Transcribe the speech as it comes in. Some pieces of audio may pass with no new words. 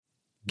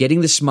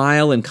Getting the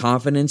smile and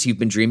confidence you've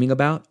been dreaming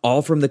about,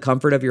 all from the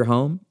comfort of your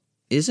home,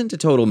 isn't a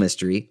total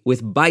mystery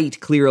with Byte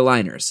clear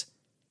aligners.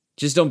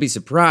 Just don't be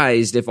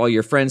surprised if all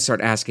your friends start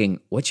asking,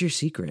 "What's your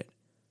secret?"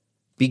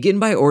 Begin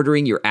by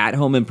ordering your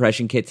at-home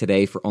impression kit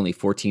today for only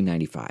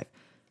 $14.95.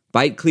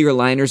 Byte clear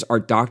aligners are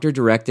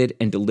doctor-directed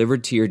and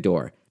delivered to your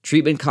door.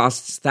 Treatment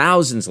costs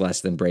thousands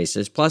less than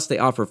braces, plus they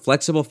offer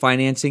flexible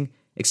financing,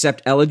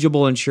 accept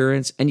eligible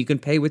insurance, and you can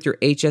pay with your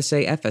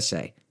HSA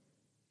FSA.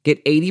 Get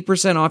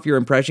 80% off your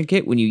impression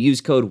kit when you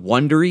use code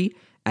WONDERY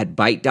at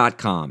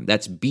Byte.com.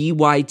 That's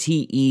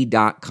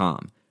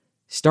BYTE.com.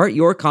 Start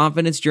your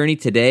confidence journey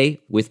today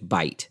with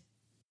Byte.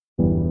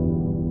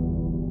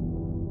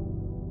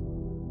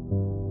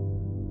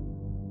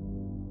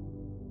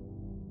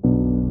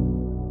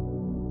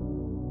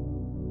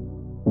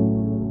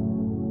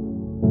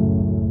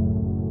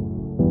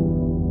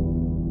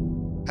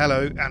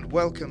 Hello and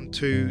welcome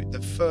to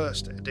the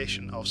first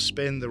edition of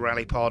Spin the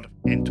Rally Pod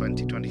in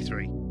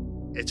 2023.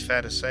 It's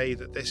fair to say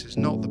that this is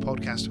not the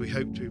podcast we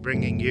hope to be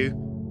bringing you.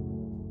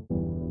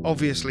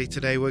 Obviously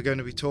today we're going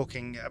to be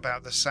talking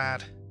about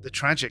the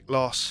tragic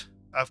loss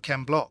of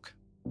Ken Block.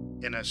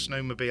 In a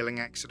snowmobiling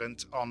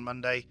accident on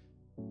Monday,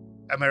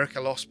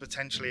 America lost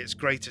potentially its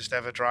greatest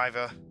ever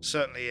driver,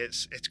 certainly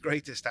its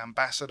greatest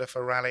ambassador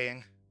for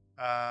rallying,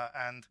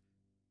 and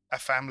a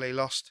family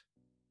lost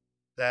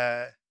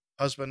their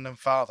husband and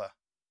father.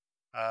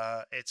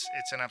 It's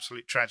an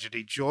absolute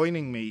tragedy.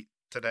 Joining me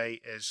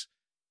today is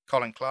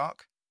Colin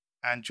Clark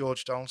and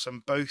George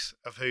Donaldson, both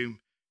of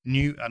whom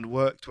knew and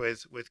worked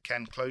with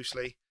Ken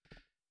closely.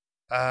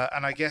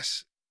 And I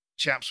guess,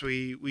 chaps,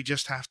 we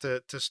just have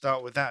to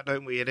start with that,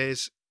 don't we? It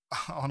is,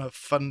 on a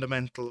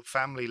fundamental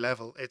family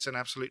level, it's an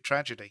absolute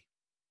tragedy.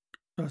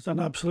 It's an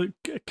absolute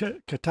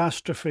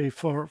catastrophe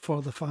for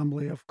the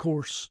family, of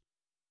course.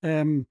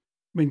 I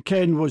mean,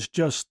 Ken was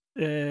just,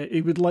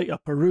 he would light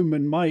up a room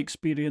in my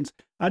experience.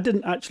 I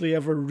didn't actually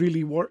ever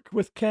really work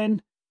with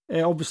Ken.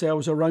 Obviously, I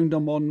was around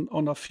him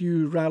on a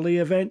few rally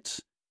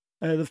events.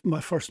 My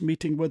first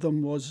meeting with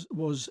him was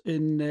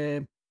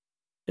in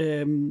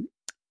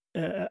at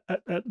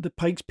the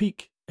Pikes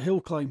Peak hill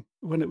climb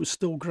when it was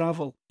still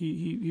gravel.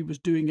 He was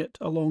doing it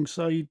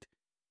alongside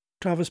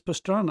Travis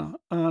Pastrana,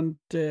 and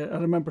I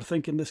remember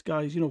thinking, this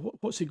guy's,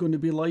 what's he going to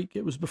be like?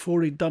 It was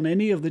before he'd done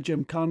any of the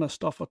Gymkhana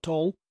stuff at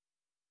all.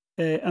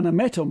 And I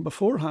met him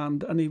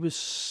beforehand, and he was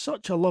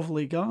such a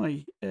lovely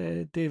guy,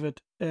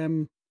 David.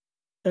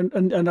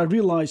 And I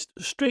realised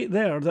straight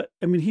there that,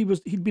 I mean,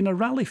 he'd been a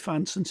rally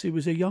fan since he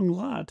was a young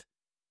lad,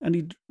 and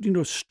he'd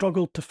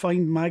struggled to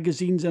find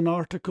magazines and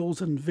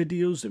articles and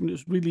videos. I mean, it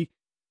was really,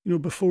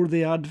 before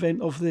the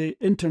advent of the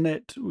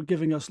internet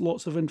giving us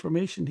lots of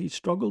information, he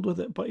struggled with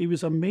it. But he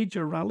was a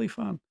major rally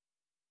fan.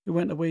 He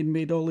went away and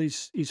made all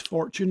his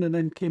fortune, and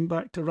then came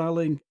back to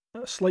rallying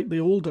slightly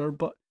older,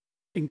 but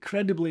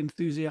incredibly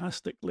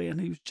enthusiastically,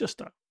 and he was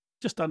just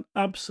an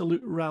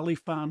absolute rally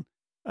fan,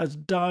 as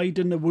dyed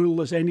in the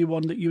wool as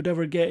anyone that you'd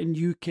ever get in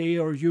UK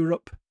or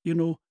Europe.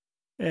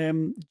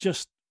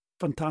 Just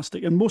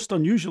fantastic, and most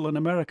unusual in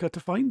America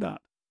to find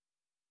that.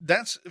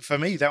 That's, for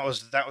me, that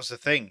was the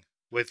thing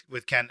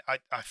with Ken.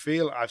 I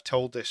feel I've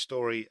told this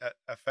story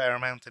a fair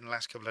amount in the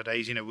last couple of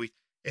days. We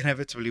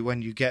inevitably,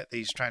 when you get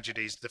these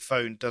tragedies, the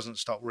phone doesn't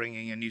stop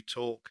ringing, and you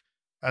talk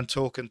and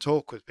talk and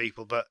talk with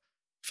people. But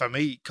for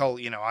me,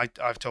 Cole,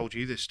 I've told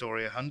you this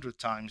story 100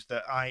 times,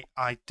 that I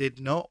did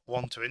not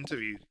want to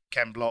interview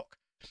Ken Block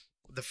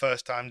the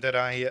first time that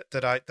I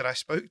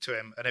spoke to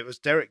him, and it was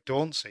Derek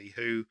Dauncey,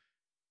 who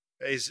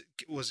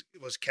was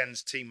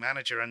Ken's team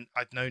manager, and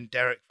I'd known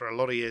Derek for a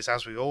lot of years,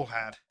 as we all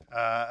had,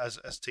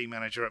 as team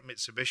manager at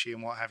Mitsubishi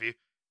and what have you.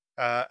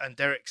 And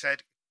Derek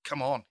said,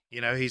 "Come on,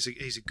 he's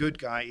a good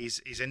guy.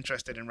 He's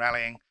interested in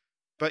rallying,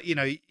 but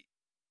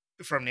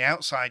from the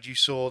outside, you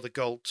saw the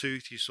gold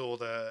tooth, you saw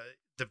the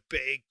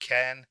big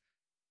Ken,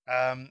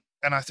 and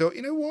I thought,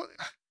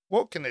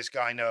 what can this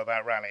guy know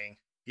about rallying?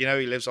 He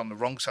lives on the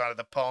wrong side of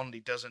the pond.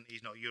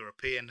 He's not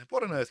European.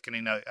 What on earth can he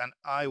know?" And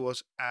I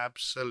was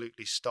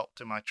absolutely stopped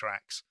in my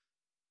tracks.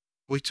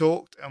 We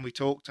talked and we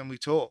talked and we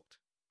talked,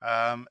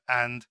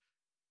 and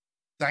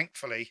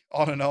thankfully,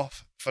 on and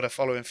off for the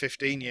following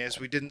 15 years,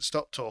 we didn't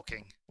stop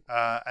talking,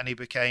 and he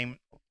became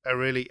a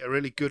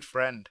really good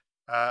friend,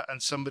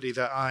 and somebody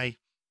that I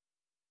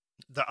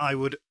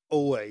would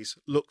always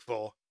look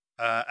for.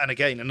 And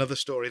again, another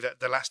story, that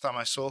the last time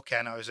I saw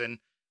Ken, I was in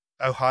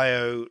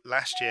Ohio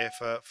last year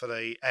for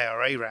the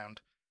ARA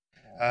round.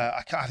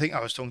 I think I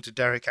was talking to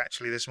Derek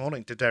actually this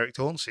morning, to Derek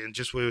Dauncey, and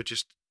we were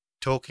just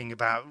talking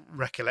about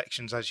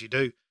recollections, as you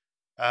do.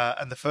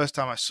 And the first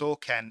time I saw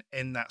Ken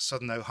in that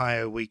Southern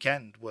Ohio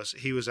weekend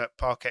he was at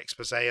Parc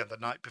Exposé the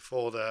night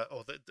before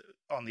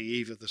on the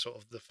eve of the sort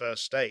of the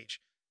first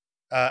stage,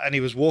 and he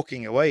was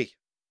walking away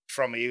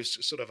from me. He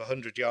was sort of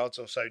 100 yards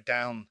or so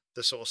down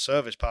the sort of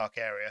service park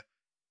area.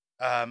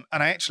 And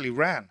I actually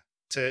ran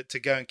to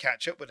go and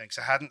catch up with him, because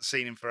I hadn't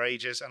seen him for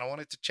ages, and I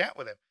wanted to chat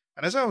with him.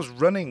 And as I was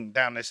running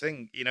down this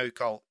thing,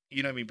 Cole,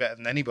 you know me better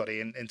than anybody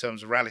in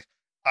terms of rally.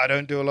 I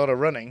don't do a lot of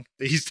running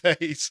these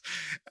days.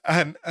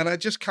 And I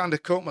just kind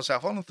of caught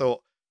myself on and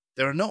thought,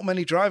 there are not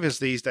many drivers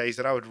these days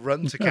that I would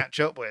run to catch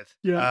up with.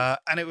 Yeah.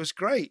 And it was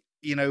great.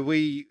 You know,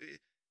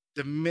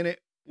 the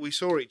minute we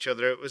saw each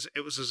other, it was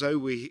as though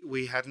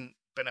we hadn't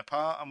been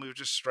apart, and we were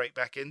just straight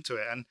back into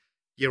it. And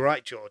you're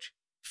right, George.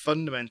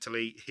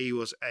 Fundamentally, he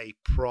was a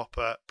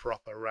proper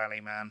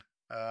rally man,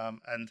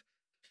 and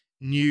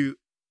knew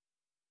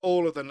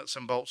all of the nuts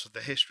and bolts of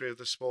the history of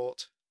the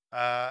sport.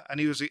 And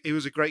he was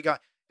a great guy.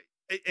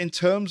 In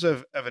terms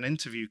of an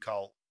interview,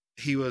 Cole,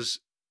 he was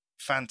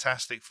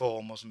fantastic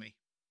form, wasn't he?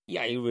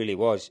 Yeah, he really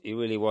was. He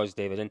really was,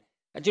 David. And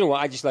do you know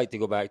what? I just like to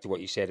go back to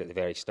what you said at the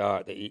very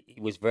start, that he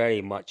was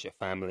very much a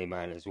family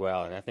man as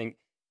well. And I think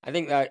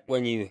that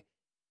when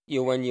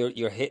when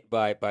you're hit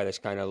by this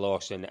kind of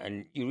loss,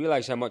 and you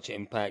realize how much it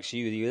impacts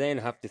you, you then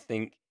have to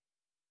think,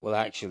 well,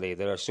 actually,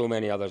 there are so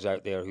many others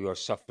out there who are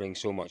suffering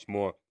so much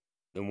more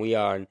than we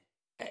are. And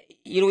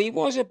he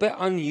was a bit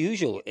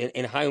unusual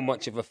in how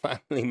much of a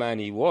family man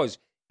he was.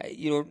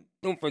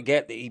 Don't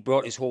forget that he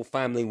brought his whole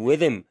family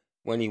with him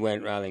when he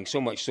went rallying, so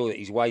much so that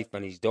his wife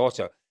and his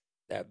daughter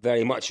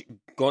very much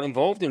got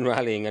involved in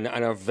rallying and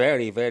are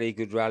very, very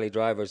good rally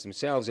drivers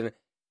themselves. And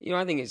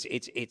I think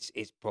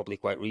it's probably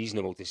quite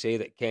reasonable to say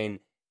that Ken,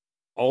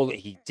 all that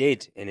he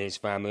did in his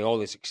family, all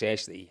the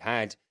success that he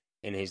had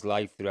in his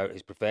life throughout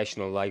his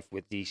professional life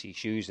with DC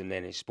Shoes and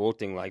then his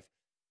sporting life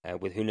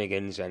with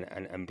Hoonigans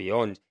and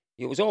beyond,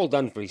 it was all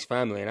done for his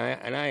family.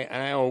 And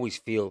I always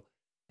feel,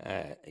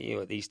 at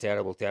these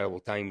terrible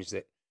times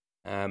that,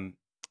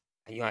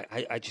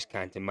 I just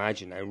can't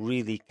imagine. I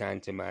really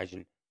can't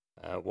imagine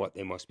what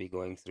they must be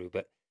going through.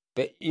 But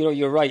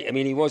you're right. I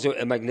mean, he was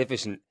a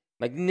magnificent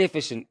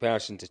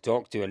person to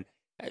talk to. And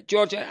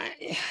George,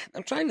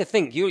 I'm trying to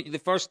think.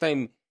 The first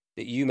time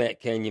that you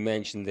met Ken, you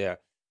mentioned there.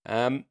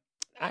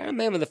 I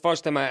remember the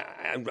first time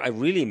I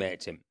really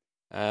met him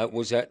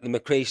was at the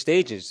McRae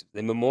Stages,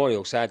 the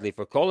memorial, sadly,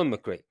 for Colin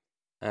McRae.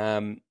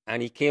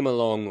 And he came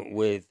along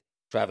with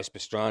Travis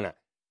Pastrana.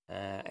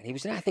 And he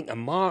was, I think, a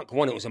Mark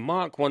 1. It was a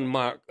Mark 1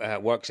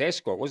 Works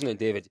Escort, wasn't it,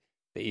 David,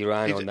 that he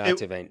ran on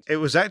that event? It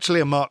was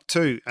actually a Mark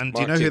 2. And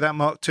do you know who that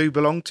Mark 2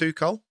 belonged to,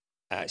 Cole?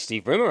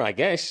 Steve Rimmer, I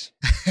guess.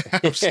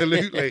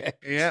 Absolutely,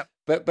 yeah.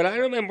 But I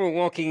remember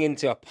walking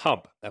into a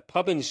pub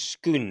in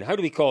Scone. How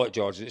do we call it,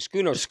 George? Is it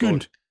Scone or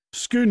Scone?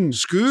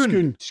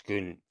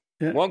 Scone.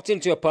 Yeah. Walked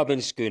into a pub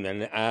in Scone,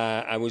 and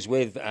I was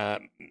with...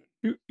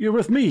 You're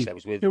with me.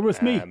 You're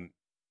with me.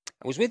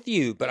 I was with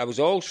you, but I was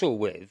also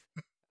with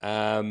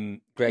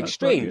Greg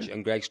Strange,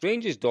 and Greg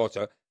Strange's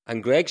daughter,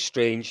 and Greg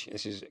Strange,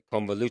 this is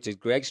convoluted,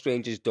 Greg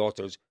Strange's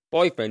daughter's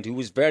boyfriend, who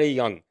was very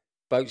young,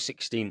 about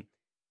 16.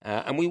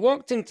 And we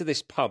walked into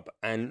this pub,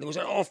 and there was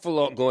an awful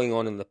lot going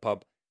on in the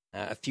pub.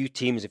 A few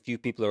teams, a few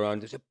people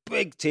around. There's a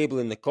big table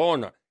in the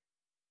corner,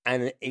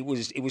 and it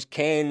was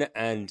Ken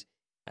and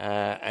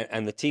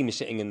the team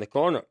sitting in the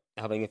corner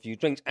having a few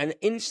drinks. And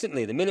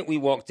instantly, the minute we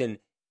walked in,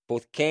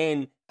 both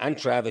Ken and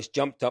Travis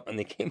jumped up and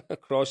they came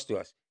across to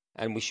us,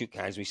 and we shook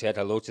hands. We said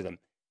hello to them.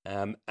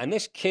 And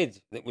this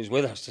kid that was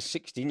with us, the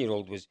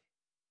 16-year-old, was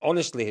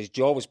honestly, his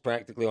jaw was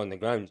practically on the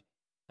ground.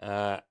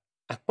 And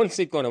once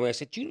they'd gone away, I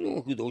said, "Do you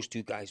know who those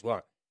two guys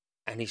were?"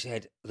 And he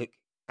said, "Look,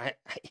 I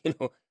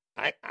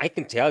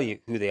can tell you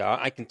who they are.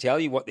 I can tell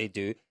you what they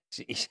do."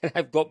 So he said,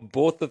 "I've got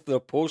both of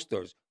their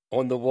posters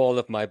on the wall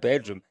of my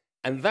bedroom."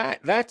 And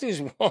that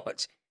is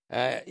what,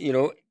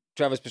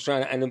 Travis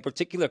Pastrana, and in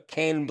particular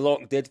Ken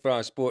Block, did for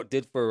our sport,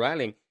 did for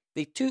rallying.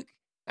 They took,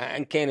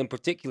 and Ken in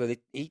particular,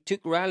 he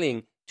took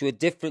rallying to a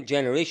different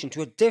generation,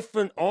 to a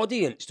different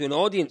audience, to an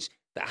audience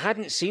that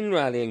hadn't seen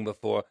rallying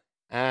before,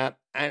 and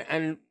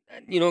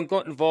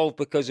got involved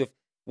because of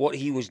what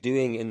he was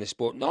doing in the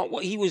sport, not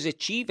what he was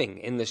achieving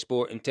in the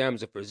sport in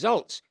terms of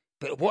results,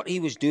 but what he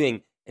was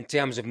doing in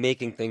terms of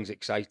making things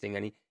exciting.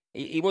 And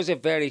he was a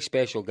very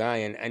special guy,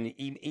 and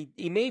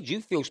he made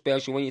you feel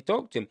special when you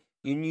talked to him.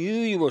 You knew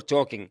you were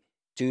talking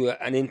to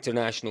an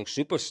international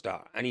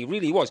superstar, and he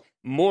really was,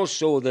 more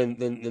so than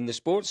the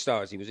sports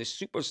stars. He was a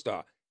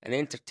superstar, an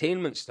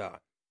entertainment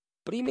star,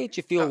 but he made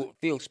you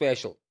feel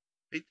special.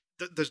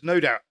 There's no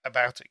doubt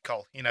about it,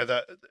 Cole.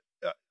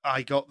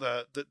 I got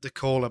the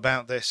call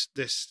about this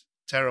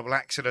terrible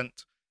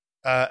accident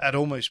at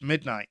almost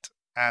midnight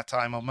our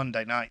time on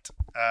Monday night.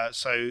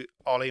 So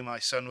Ollie, my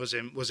son, was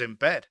in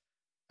bed,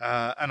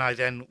 and I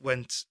then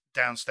went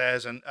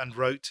downstairs and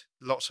wrote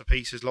lots of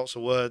pieces, lots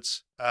of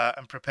words,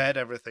 and prepared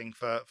everything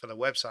for the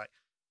website.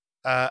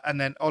 And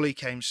then Ollie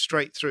came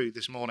straight through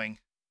this morning.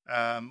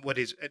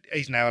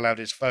 He's now allowed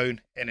his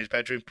phone in his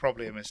bedroom,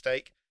 probably a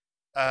mistake,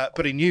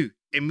 but he knew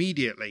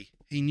immediately.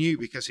 He knew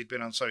because he'd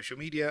been on social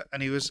media,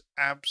 and he was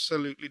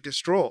absolutely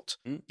distraught.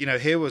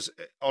 Here was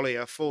Ollie,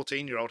 a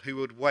 14-year-old, who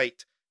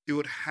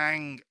would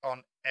hang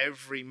on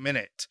every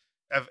minute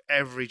of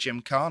every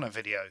Gymkhana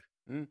video.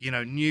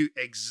 Knew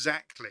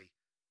exactly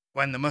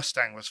when the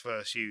Mustang was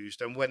first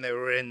used and when they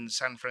were in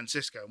San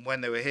Francisco and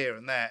when they were here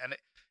and there. And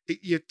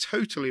you're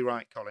totally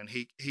right, Colin.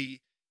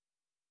 He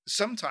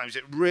sometimes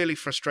it really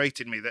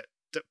frustrated me that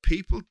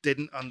people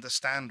didn't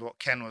understand what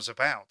Ken was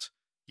about.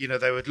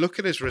 They would look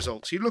at his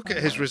results. You look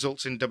at his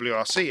results in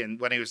WRC and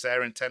when he was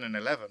there in 10 and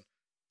 11,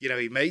 You know,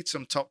 he made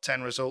some top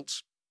 10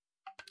 results,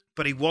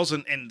 but he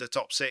wasn't in the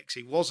top 6.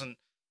 He wasn't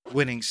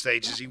winning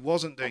stages. He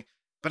wasn't doing.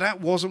 But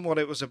that wasn't what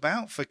it was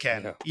about for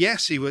Ken. Yeah.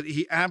 Yes,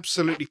 he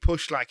absolutely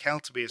pushed like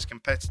hell to be as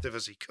competitive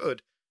as he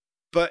could,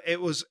 but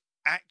it was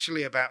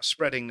actually about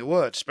spreading the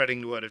word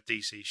of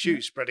DC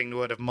Shoes, spreading the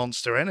word of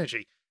Monster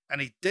Energy,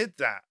 and he did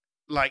that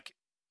like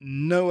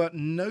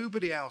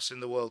nobody else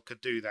in the world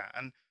could do that.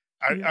 And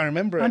I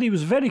remember, and he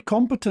was very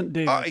competent,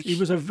 David. He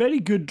was a very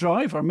good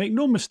driver. Make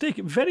no mistake,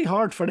 very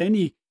hard for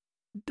any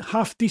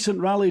half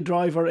decent rally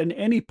driver in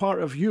any part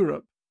of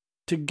Europe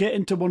to get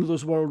into one of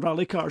those World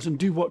Rally cars and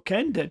do what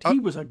Ken did. He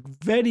was a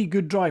very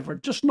good driver,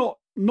 just not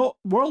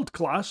world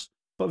class,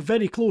 but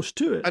very close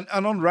to it.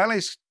 And on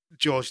rallies,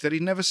 George, that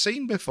he'd never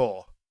seen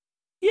before.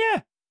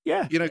 Yeah.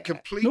 You know,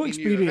 completely no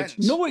experience.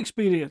 New events.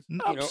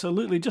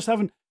 Absolutely, just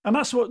having, and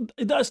that's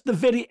the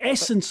very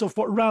essence of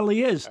what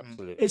rally is.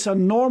 Absolutely. It's a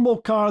normal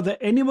car that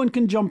anyone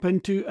can jump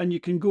into, and you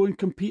can go and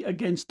compete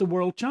against the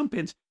world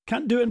champions.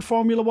 Can't do it in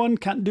Formula One.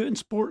 Can't do it in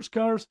sports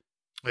cars.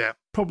 Yeah,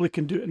 probably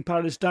can do it in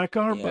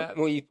Paris-Dakar. Yeah, but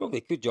well, you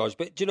probably could, George.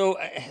 But you know,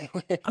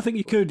 I think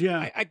you could.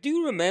 Yeah, I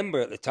do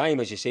remember at the time,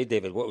 as you say,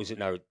 David. What was it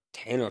now?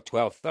 10 or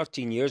 12,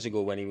 13 years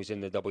ago when he was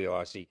in the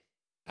WRC.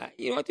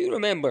 You know, I do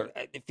remember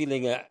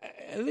feeling a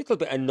little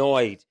bit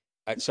annoyed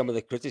at some of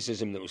the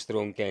criticism that was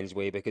thrown Ken's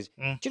way because,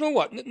 do you know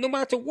what? No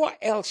matter what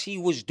else he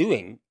was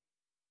doing,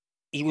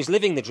 he was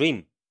living the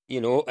dream.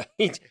 You know,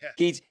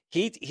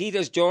 he'd,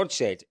 as George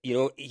said, you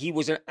know, he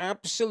was an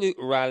absolute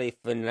rally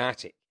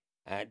fanatic.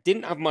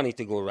 Didn't have money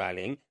to go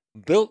rallying,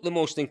 built the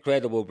most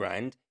incredible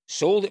brand,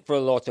 sold it for a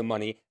lot of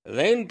money,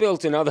 then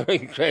built another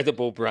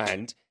incredible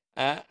brand,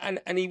 and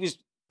he was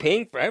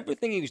paying for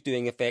everything he was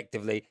doing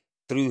effectively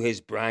through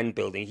his brand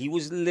building. He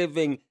was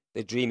living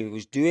the dream. He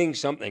was doing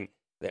something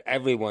that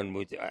everyone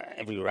would,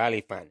 every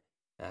rally fan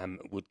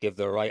would give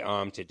their right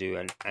arm to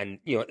do. And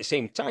you know, at the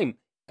same time,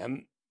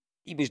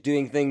 he was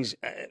doing things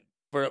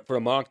for a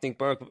marketing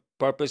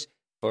purpose,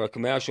 for a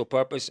commercial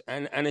purpose,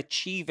 and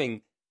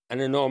achieving an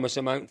enormous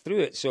amount through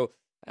it. So,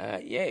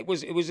 yeah, it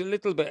was a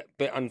little bit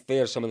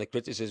unfair, some of the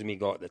criticism he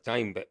got at the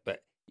time.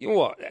 But you know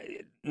what?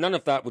 None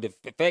of that would have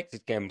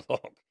affected Ken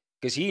Block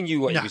because he knew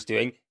what he was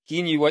doing.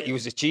 He knew what he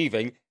was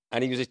achieving,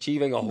 and he was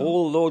achieving a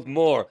whole load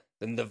more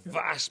than the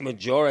vast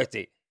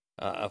majority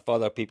of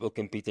other people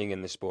competing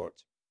in the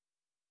sport.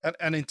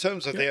 And in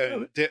terms of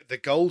the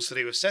goals that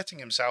he was setting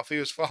himself, he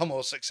was far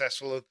more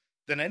successful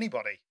than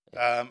anybody.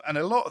 And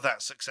a lot of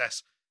that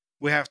success,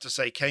 we have to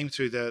say, came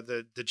through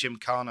the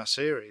Gymkhana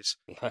series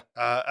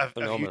of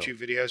YouTube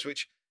videos,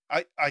 which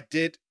I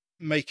did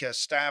make a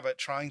stab at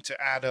trying to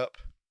add up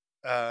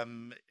a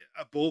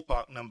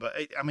ballpark number.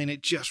 I mean,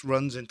 it just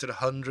runs into the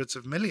hundreds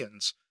of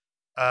millions.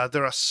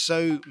 There are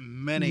so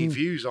many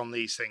views on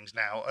these things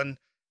now. And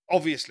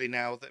obviously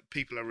now that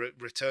people are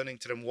returning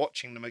to them,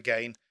 watching them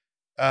again.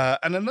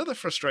 And another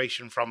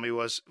frustration from me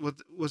was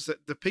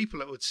that the people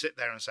that would sit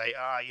there and say,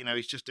 you know,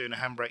 he's just doing a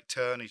handbrake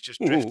turn, he's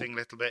just drifting a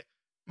little bit.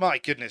 My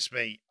goodness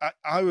me.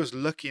 I was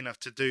lucky enough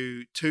to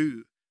do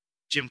 2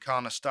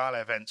 Gymkhana style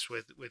events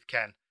with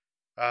Ken,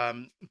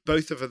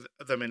 both of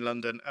them in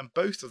London, and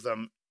both of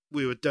them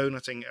we were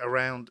donuting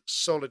around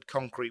solid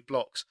concrete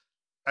blocks,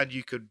 and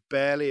you could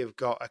barely have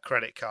got a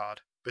credit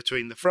card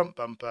between the front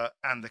bumper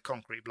and the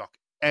concrete block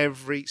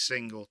every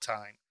single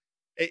time.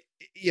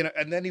 You know,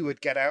 and then he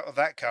would get out of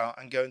that car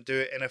and go and do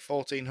it in a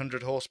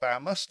 1400 horsepower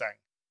Mustang.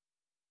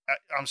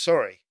 I'm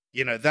sorry,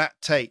 you know, that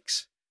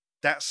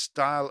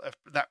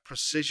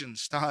precision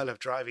style of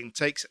driving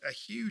takes a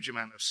huge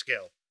amount of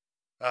skill.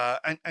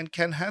 And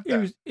Ken had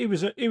that. He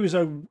was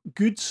a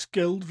good,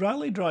 skilled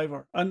rally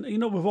driver. And, you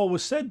know, we've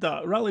always said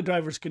that. Rally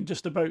drivers can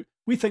just about,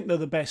 we think they're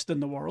the best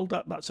in the world.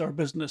 That's our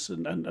business.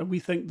 And we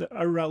think that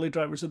our rally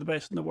drivers are the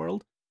best in the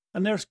world.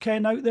 And there's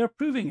Ken out there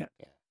proving it.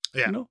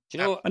 Yeah. You know? Do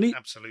you know,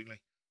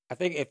 absolutely. I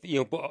think if,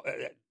 you know,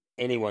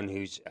 anyone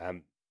who's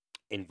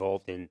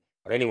involved in,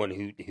 or anyone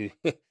who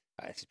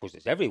I suppose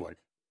it's everyone,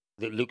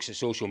 that looks at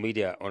social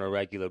media on a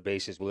regular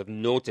basis will have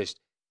noticed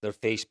their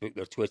Facebook,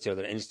 their Twitter,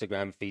 their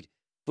Instagram feed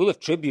full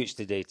of tributes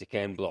today to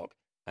Ken Block.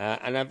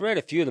 And I've read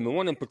a few of them, and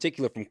one in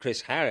particular from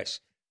Chris Harris,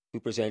 who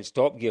presents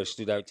Top Gear,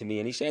 stood out to me.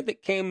 And he said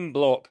that Ken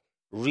Block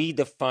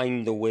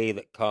redefined the way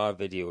that car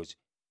videos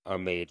are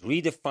made,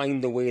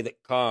 redefined the way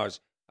that cars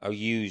are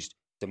used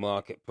to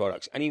market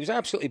products. And he was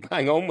absolutely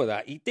bang on with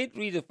that. He did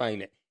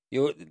redefine it.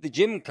 You know, the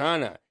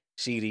Gymkhana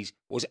series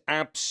was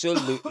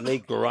absolutely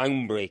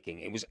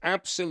groundbreaking. It was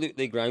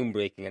absolutely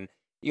groundbreaking. And,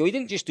 you know, he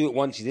didn't just do it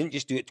once, he didn't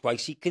just do it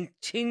twice. He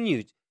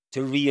continued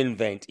to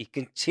reinvent. He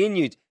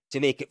continued to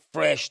make it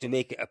fresh, to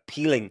make it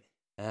appealing.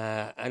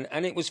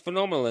 And it was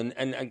phenomenal.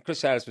 And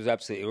Chris Harris was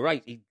absolutely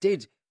right. He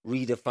did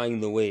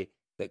redefine the way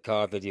that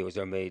car videos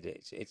are made.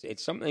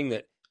 It's something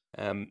that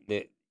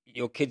that,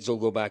 you know, kids will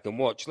go back and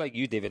watch. Like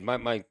you, David,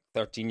 my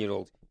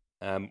 13-year-old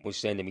was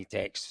sending me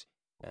texts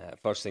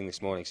first thing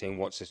this morning saying,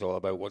 what's this all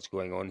about? What's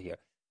going on here?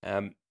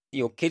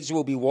 You know, kids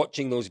will be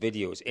watching those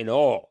videos in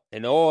awe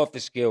of the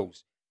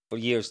skills for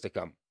years to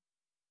come.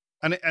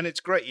 And it's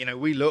great. You know,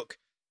 we look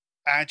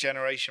our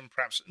generation,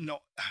 perhaps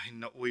not. I mean,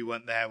 not we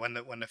weren't there when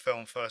the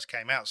film first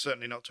came out.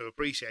 Certainly not to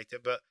appreciate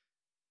it, but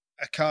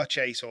a car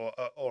chase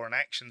or an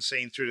action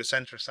scene through the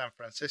center of San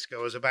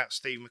Francisco was about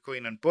Steve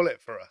McQueen and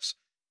Bullitt for us.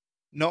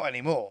 Not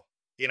anymore.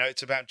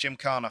 It's about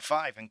Gymkhana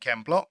 5 and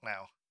Ken Block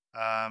now.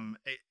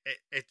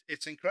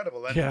 It's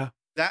incredible. And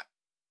that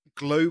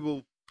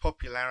global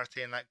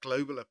popularity and that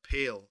global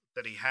appeal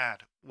that he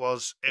had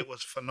was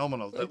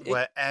phenomenal. That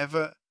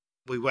wherever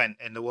we went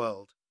in the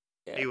world,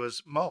 he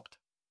was mobbed.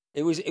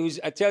 It was.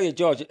 I tell you,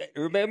 George.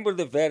 Remember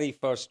the very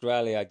first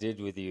rally I did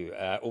with you,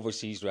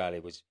 overseas rally,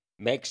 was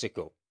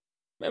Mexico.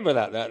 Remember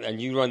that?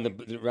 And you ran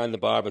the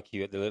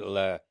barbecue at the little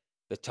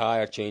the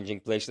tire changing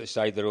place at the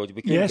side of the road.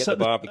 We couldn't get the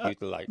barbecue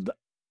to light.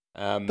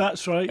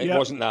 That's right. It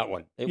wasn't that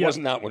one. It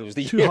wasn't that one. It was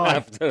the year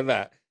after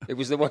that. It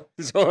was the one.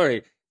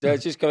 Sorry,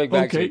 it's just coming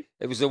back to it.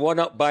 It was the one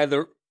up by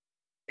the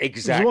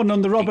the one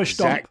on the rubbish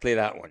dump. Exactly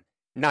that one.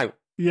 Now,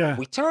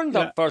 we turned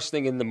up first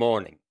thing in the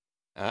morning,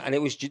 and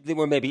there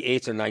were maybe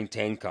 8 or 9,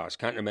 10 cars.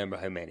 Can't remember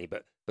how many,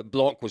 but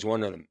Block was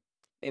one of them.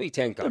 Maybe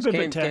 10 cars.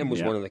 Ken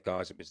was one of the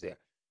cars that was there.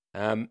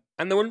 And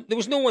there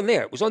was no one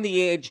there. It was on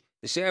the edge.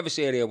 The service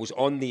area was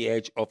on the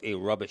edge of a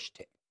rubbish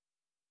tip.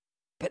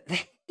 But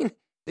then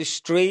the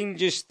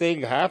strangest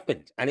thing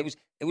happened, and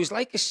it was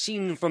like a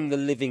scene from The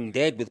Living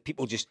Dead, with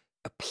people just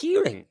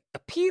appearing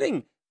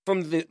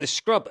from the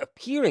scrub,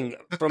 appearing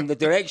from the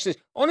directions.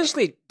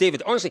 Honestly,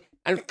 David,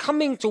 and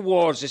coming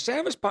towards the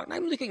service park. And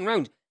I'm looking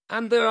around,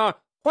 and there are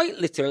quite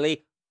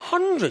literally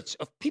hundreds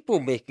of people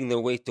making their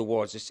way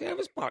towards the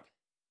service park.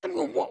 I'm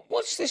going,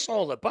 what's this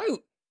all about?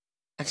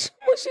 And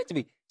someone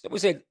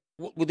said,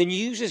 well, the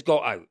news has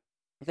got out.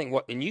 I think,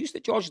 what, the news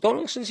that George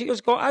Donaldson's here has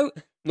got out?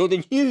 No,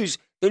 the news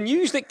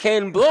that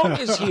Ken Block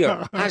is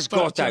here has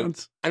got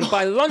out. And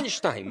by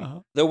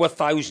lunchtime, there were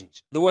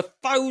thousands. There were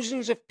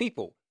thousands of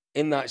people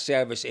in that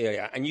service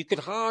area, and you could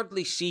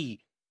hardly see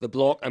the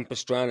Block and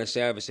Pastrana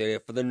service area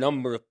for the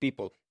number of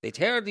people. They'd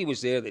heard he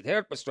was there, they'd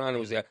heard Pastrana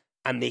was there,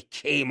 and they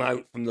came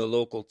out from the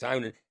local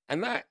town.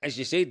 And that, as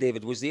you say,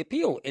 David, was the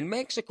appeal. In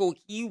Mexico,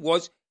 he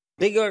was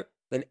bigger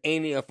than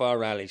any of our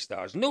rally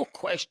stars. No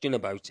question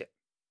about it.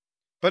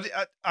 But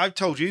I've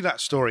told you that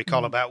story,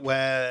 Colin, about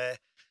where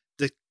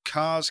the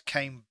cars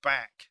came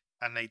back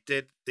and they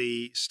did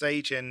the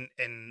stage in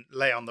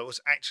Leon that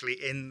was actually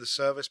in the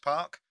service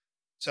park.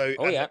 So,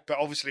 but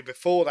obviously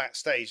before that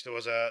stage, there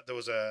was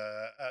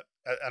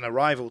an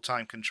arrival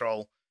time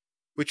control,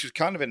 which was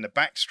kind of in the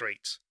back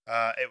streets.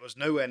 It was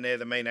nowhere near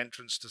the main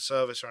entrance to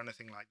service or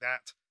anything like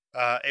that.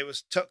 It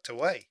was tucked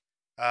away.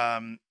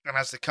 And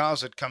as the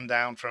cars had come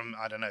down from,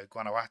 I don't know,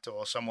 Guanajuato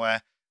or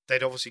somewhere,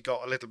 they'd obviously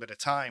got a little bit of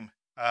time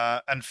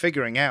and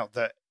figuring out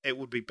that it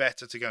would be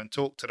better to go and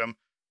talk to them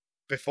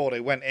before they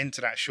went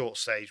into that short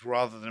stage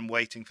rather than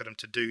waiting for them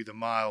to do the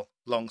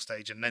mile-long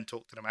stage and then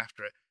talk to them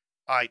after it.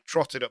 I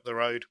trotted up the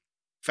road,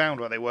 found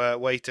where they were,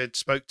 waited,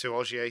 spoke to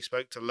Ogier,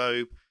 spoke to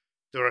Loeb.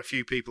 There were a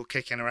few people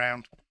kicking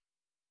around.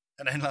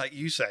 And then, like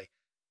you say,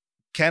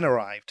 Ken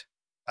arrived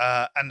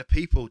and the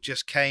people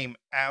just came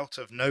out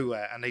of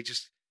nowhere and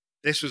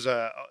this was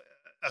a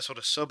sort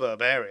of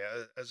suburban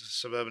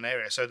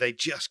area, so they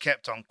just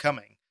kept on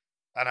coming.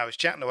 And I was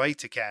chatting away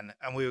to Ken,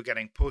 and we were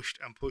getting pushed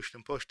and pushed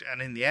and pushed. And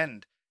in the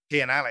end, he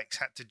and Alex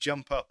had to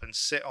jump up and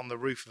sit on the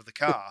roof of the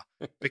car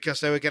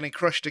because they were getting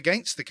crushed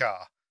against the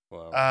car.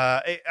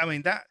 Wow.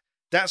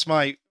 That's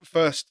my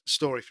first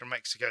story from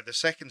Mexico. The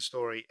second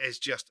story is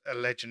just a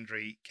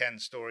legendary Ken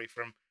story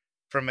from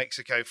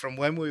Mexico. From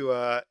when we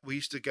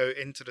used to go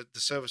into the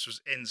service was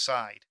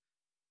inside,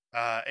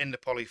 in the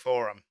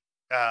Polyforum.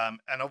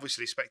 And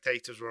obviously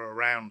spectators were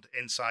around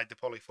inside the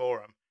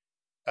Polyforum.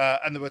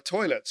 And there were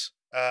toilets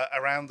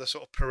around the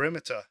sort of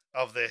perimeter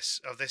of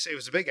this. It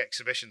was a big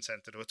exhibition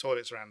centre. There were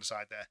toilets around the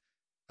side there.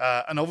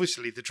 And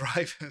obviously the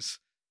drivers,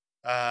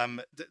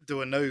 there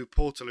were no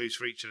portaloos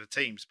for each of the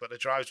teams, but the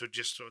drivers would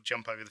just sort of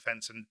jump over the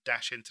fence and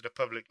dash into the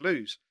public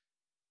loos.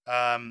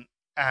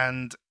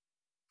 And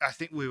I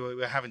think we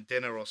were having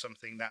dinner or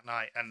something that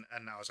night, and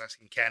I was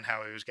asking Ken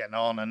how he was getting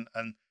on,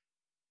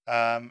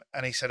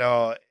 and he said,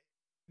 "Oh,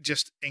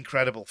 just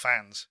incredible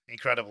fans,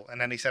 incredible."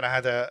 And then he said, "I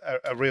had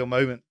a real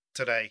moment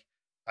today.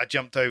 I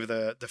jumped over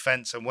the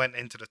fence and went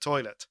into the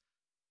toilet."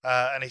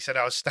 And he said,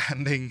 "I was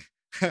standing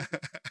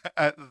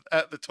at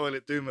the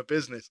toilet doing my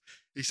business."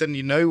 He said,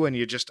 "You know when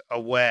you're just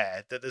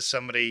aware that there's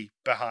somebody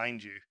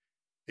behind you."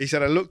 He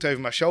said, "I looked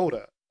over my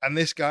shoulder, and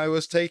this guy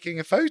was taking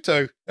a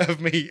photo of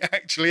me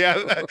actually at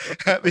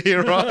the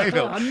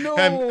urinal." No,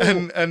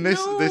 and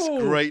this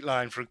great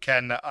line from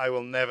Ken that I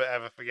will never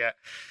ever forget.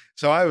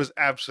 So I was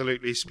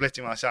absolutely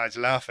splitting my sides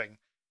laughing,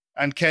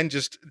 and Ken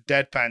just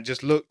deadpan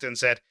just looked and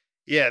said,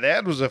 "Yeah,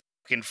 that was a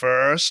fucking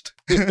first."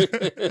 And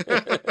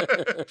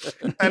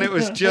it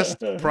was just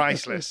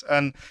priceless.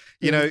 And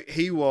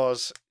he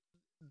was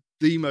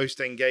the most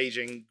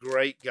engaging,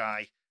 great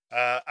guy,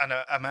 and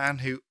a man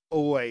who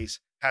always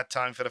had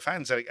time for the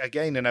fans.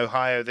 Again, in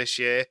Ohio this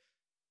year,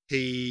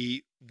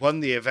 he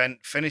won the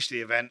event, finished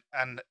the event,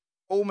 and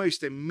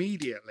almost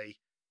immediately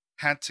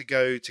had to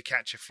go to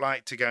catch a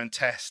flight to go and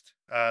test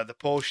the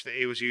Porsche that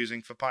he was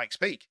using for Pikes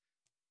Peak.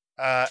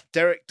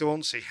 Derek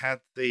Dauncey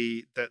had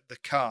the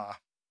car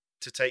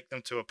to take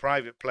them to a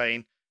private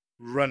plane,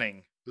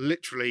 running,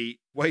 literally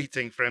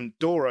waiting for him,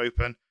 door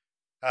open,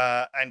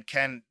 and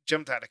Ken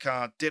jumped out of the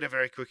car, did a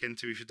very quick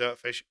interview for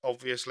Dirtfish,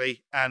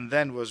 obviously, and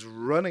then was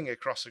running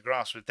across the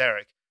grass with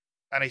Derek,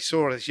 and he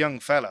saw this young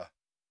fella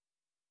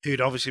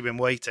who'd obviously been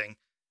waiting,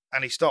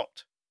 and he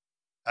stopped.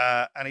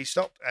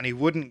 And he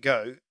wouldn't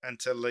go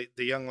until the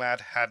young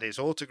lad had his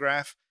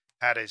autograph,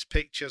 had his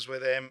pictures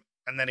with him,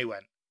 and then he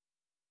went.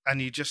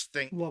 And you just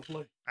think,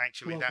 lovely.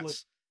 Actually, Lovely.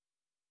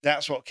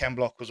 that's what Ken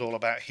Block was all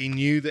about. He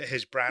knew that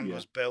his brand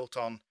was built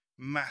on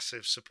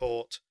massive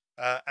support,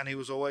 and he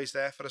was always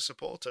there for the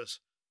supporters.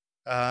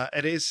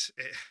 It's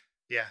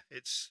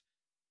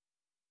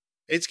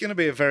going to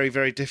be a very,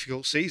 very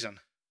difficult season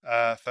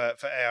for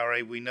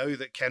ARA. We know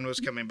that Ken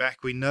was coming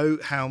back. We know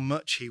how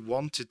much he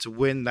wanted to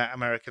win that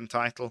American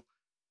title,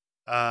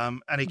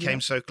 and he came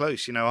so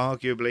close.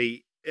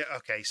 Arguably,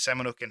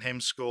 Semenuk and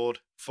him scored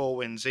 4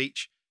 wins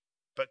each,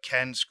 but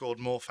Ken scored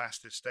more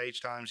fastest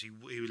stage times. He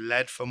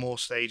led for more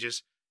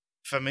stages.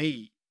 For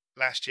me,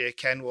 last year,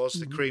 Ken was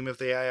the cream of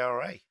the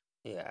ARA.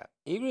 Yeah,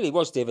 he really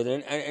was, David.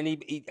 And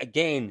he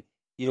again,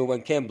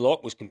 when Ken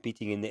Block was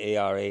competing in the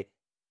ARA,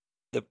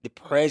 the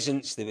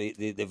presence,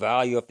 the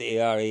value of the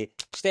ARA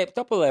stepped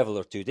up a level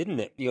or two, didn't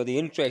it? The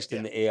interest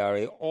in the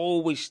ARA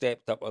always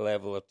stepped up a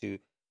level or two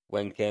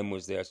when Ken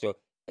was there. So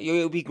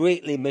he'll be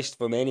greatly missed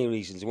for many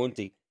reasons, won't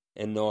he,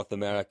 in North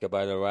America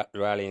by the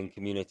rallying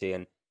community.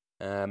 And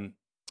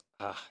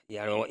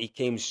he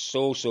came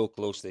so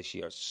close this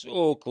year,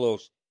 so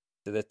close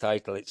to the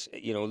title. It's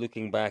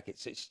looking back,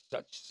 it's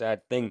such a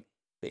sad thing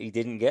that he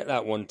didn't get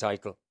that one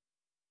title.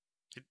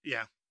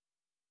 Yeah.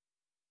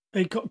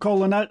 Hey,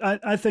 Colin,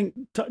 I think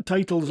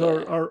titles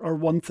are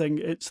one thing.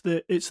 It's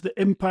the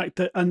impact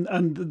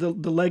and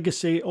the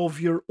legacy of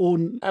your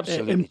own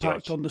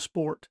impact George. on the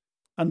sport.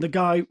 And the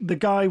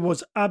guy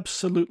was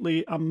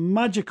absolutely a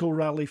magical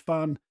rally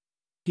fan.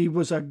 He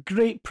was a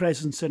great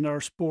presence in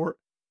our sport.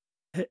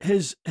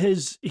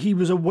 He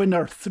was a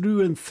winner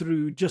through and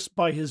through just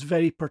by his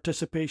very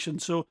participation.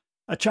 So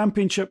a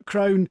championship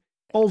crown,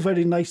 all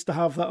very nice to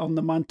have that on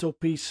the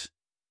mantelpiece,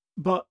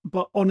 but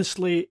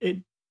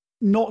honestly,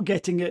 not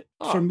getting it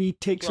for me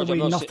takes away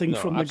nothing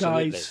from the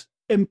guy's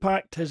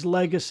impact, his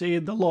legacy,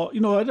 the lot.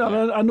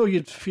 I know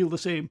you'd feel the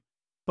same,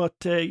 but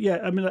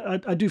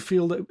I do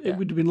feel that it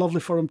would have been lovely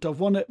for him to have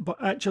won it.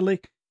 But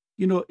actually,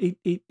 he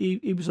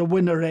was a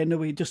winner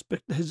anyway. Just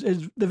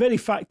the very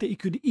fact that he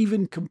could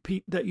even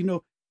compete, that he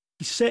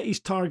set his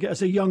target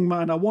as a young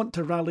man. I want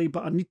to rally,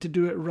 but I need to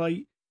do it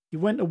right. He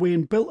went away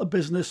and built a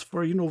business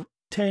for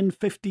 10,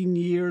 15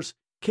 years.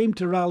 Came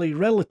to rally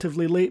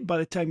relatively late by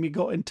the time he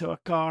got into a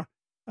car.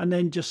 And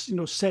then just,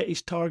 set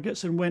his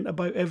targets and went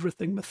about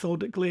everything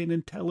methodically and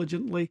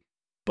intelligently,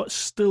 but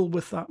still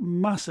with that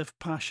massive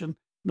passion.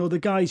 The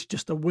guy's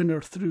just a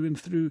winner through and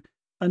through.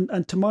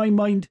 And to my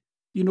mind,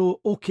 he's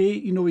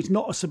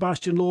not a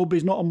Sebastian Loeb,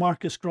 he's not a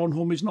Marcus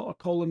Gronholm, he's not a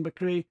Colin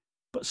McRae,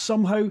 but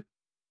somehow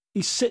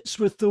he sits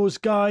with those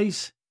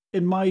guys,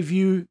 in my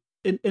view,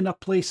 in a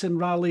place in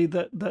rally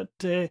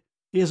that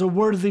he has a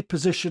worthy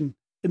position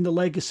in the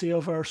legacy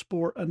of our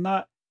sport, and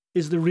that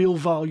is the real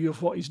value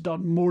of what he's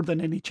done, more than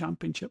any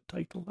championship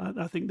title.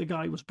 I think the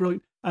guy was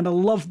brilliant. And I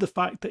love the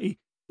fact that he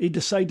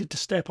decided to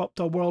step up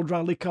to a World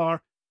Rally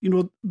car.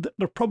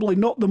 They're probably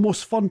not the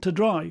most fun to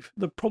drive.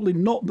 They're probably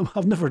not,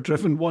 I've never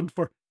driven one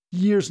for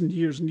years and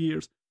years and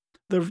years.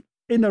 They're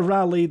in a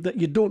rally that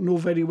you don't know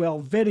very well,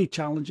 very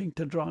challenging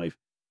to drive.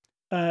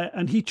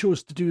 And he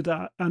chose to do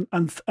that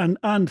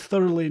and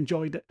thoroughly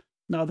enjoyed it.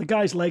 Now, the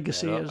guy's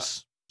legacy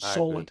is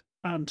solid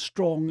and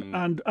strong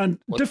and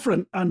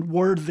different and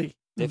worthy.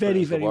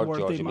 Very, very word,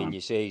 worthy, George. man. I mean,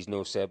 you say he's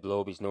no Seb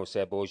Loeb, he's no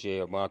Seb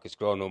Ogier or Marcus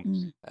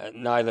Gronholm.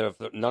 None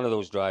of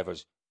those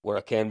drivers were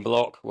a Ken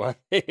Block, were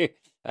they?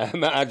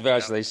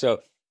 Adversely.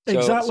 So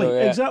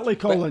exactly,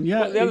 Colin.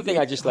 But the other thing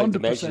I just like to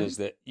mention is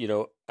that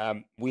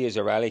we as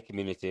a rally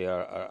community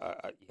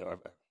are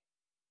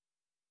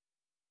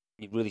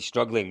really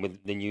struggling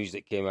with the news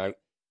that came out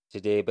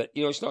today. But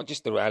it's not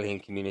just the rallying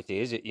community,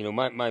 is it?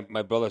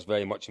 My brother's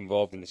very much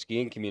involved in the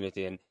skiing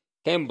community, and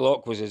Ken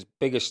Block was as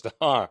big a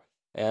star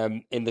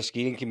in the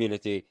skiing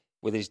community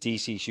with his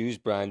DC Shoes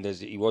brand as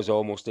he was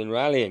almost in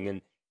rallying.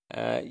 And,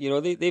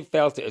 they've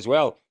felt it as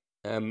well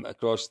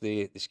across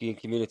the skiing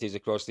communities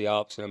across the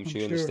Alps, and I'm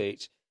sure in the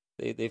States.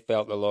 They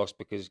felt the loss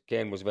because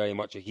Ken was very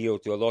much a hero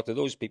to a lot of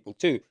those people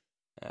too.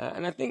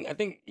 And I think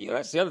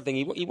that's the other thing.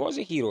 He was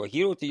a hero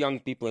to young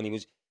people, and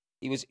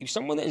he was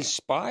someone that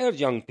inspired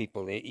young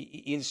people.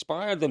 He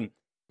inspired them,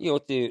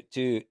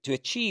 to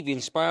achieve. He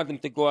inspired them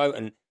to go out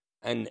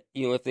and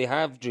if they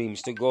have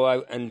dreams, to go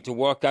out and to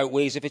work out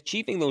ways of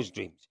achieving those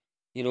dreams.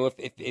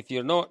 If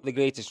you're not the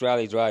greatest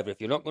rally driver, if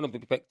you're not going to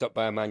be picked up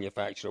by a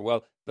manufacturer,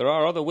 well, there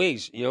are other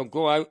ways.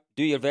 Go out,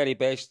 do your very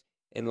best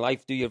in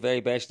life, do your very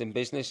best in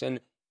business, and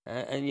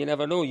you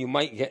never know, you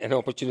might get an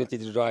opportunity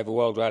to drive a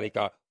World Rally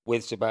car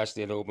with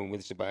Sebastian Loeb and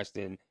with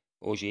Sebastian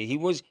Ogier. He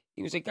was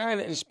a guy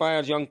that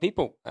inspired young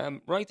people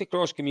right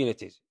across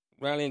communities,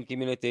 rallying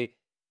community.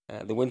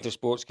 the winter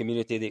sports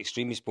community, the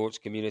extreme sports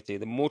community,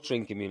 the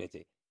motoring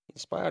community. He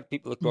inspired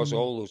people across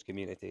all those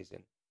communities.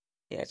 And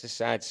yeah, it's a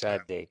sad,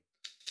 sad day.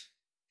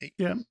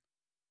 Yeah.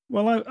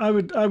 Well, I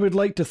would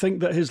like to think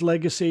that his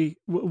legacy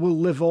will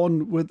live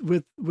on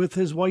with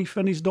his wife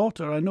and his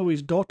daughter. I know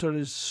his daughter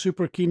is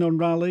super keen on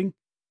rallying,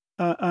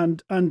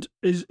 and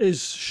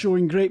is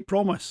showing great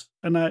promise.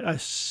 And I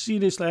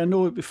seriously, I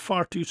know it'd be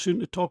far too soon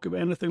to talk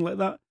about anything like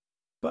that,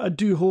 but I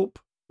do hope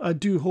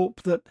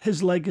that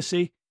his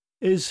legacy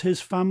is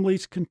his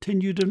family's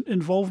continued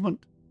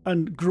involvement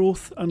and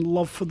growth and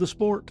love for the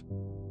sport.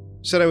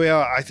 So there we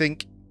are. I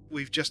think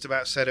we've just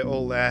about said it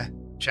all there,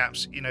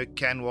 chaps.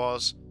 Ken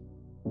was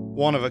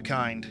one of a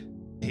kind.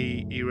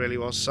 He really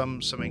was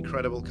some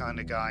incredible kind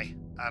of guy,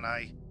 and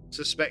I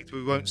suspect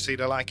we won't see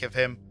the like of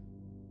him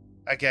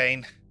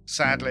again,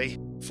 sadly.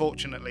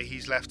 Fortunately,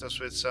 he's left us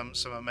with some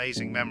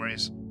amazing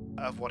memories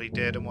of what he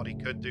did and what he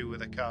could do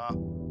with a car,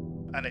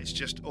 and it's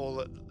just all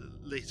that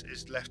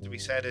is left to be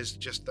said is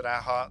just that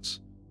our hearts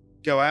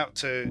go out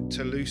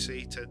to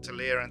Lucy, to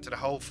Leah, and to the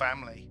whole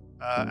family,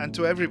 and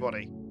to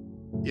everybody.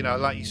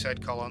 Like you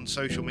said, Col, on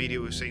social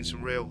media we've seen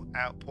some real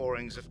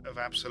outpourings of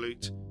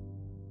absolute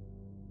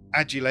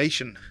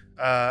adulation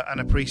and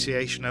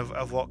appreciation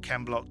of what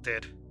Ken Block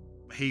did.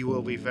 He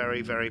will be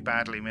very, very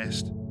badly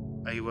missed.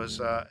 He was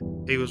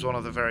one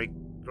of the very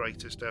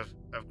greatest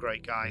of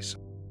great guys.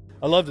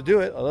 I love to do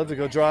it. I love to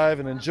go drive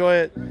and enjoy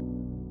it.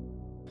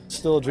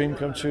 Still a dream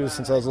come true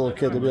since I was a little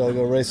kid to be able to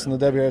go race in the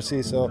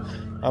WRC, so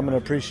I'm going to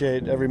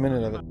appreciate every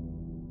minute of it.